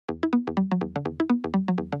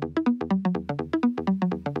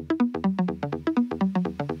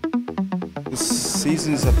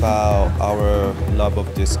season is about our love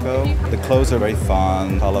of disco. The clothes are very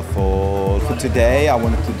fun, colorful. For today, I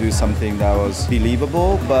wanted to do something that was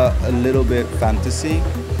believable, but a little bit fantasy.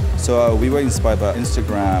 So we were inspired by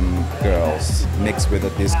Instagram girls mixed with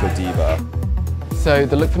a disco diva. So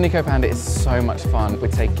the look for Nicopanda is so much fun. We're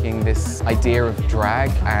taking this idea of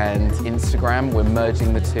drag and Instagram, we're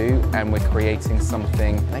merging the two and we're creating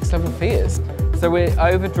something next level fierce. So we're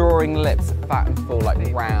overdrawing lips fat and full,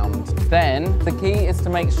 like round. Then the key is to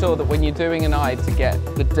make sure that when you're doing an eye to get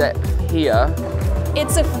the depth here.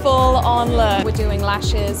 It's a full-on look. We're doing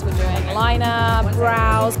lashes, we're doing liner,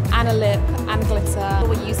 brows, and a lip, and glitter.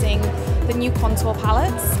 We're using the new contour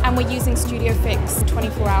palettes, and we're using Studio Fix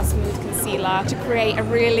 24-hour smooth concealer to create a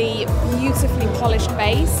really beautifully polished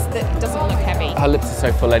base that doesn't look heavy. Her lips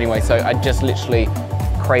are so full anyway, so I just literally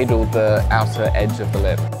cradled the outer edge of the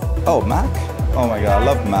lip. Oh, MAC? Oh my god, I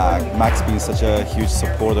love MAC. MAC's been such a huge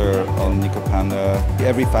supporter on Nicopanda.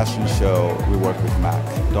 Every fashion show, we work with MAC.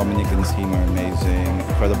 Dominic and his team are amazing,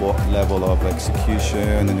 incredible level of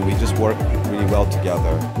execution, and we just work really well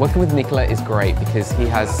together. Working with Nicola is great because he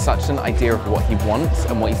has such an idea of what he wants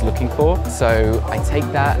and what he's looking for. So I take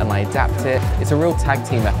that and I adapt it. It's a real tag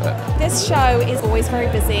team effort. This show is always very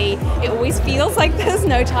busy. It always feels like there's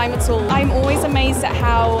no time at all. I'm always amazed at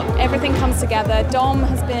how everything comes together. Dom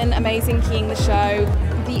has been amazing keying the show.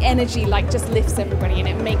 The energy just lifts everybody and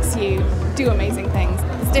it makes you do amazing things.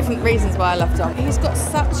 There's different reasons why I love Dom. He's got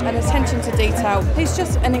such an attention to detail. He's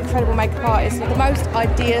just an incredible makeup artist, the most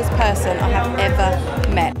ideas person I have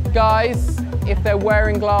ever met. Guys, if they're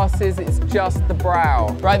wearing glasses, it's just the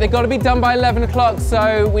brow. Right, they've got to be done by 11 o'clock,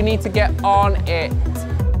 so we need to get on it.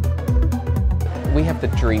 We have the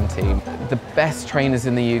dream team. The best trainers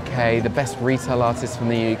in the UK, the best retail artists from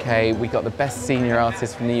the UK, we've got the best senior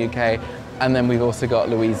artists from the UK, and then we've also got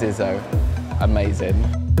Louise Izzo. Amazing.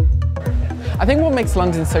 I think what makes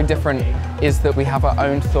London so different is that we have our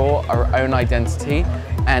own thought, our own identity,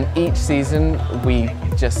 and each season we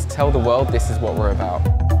just tell the world this is what we're about.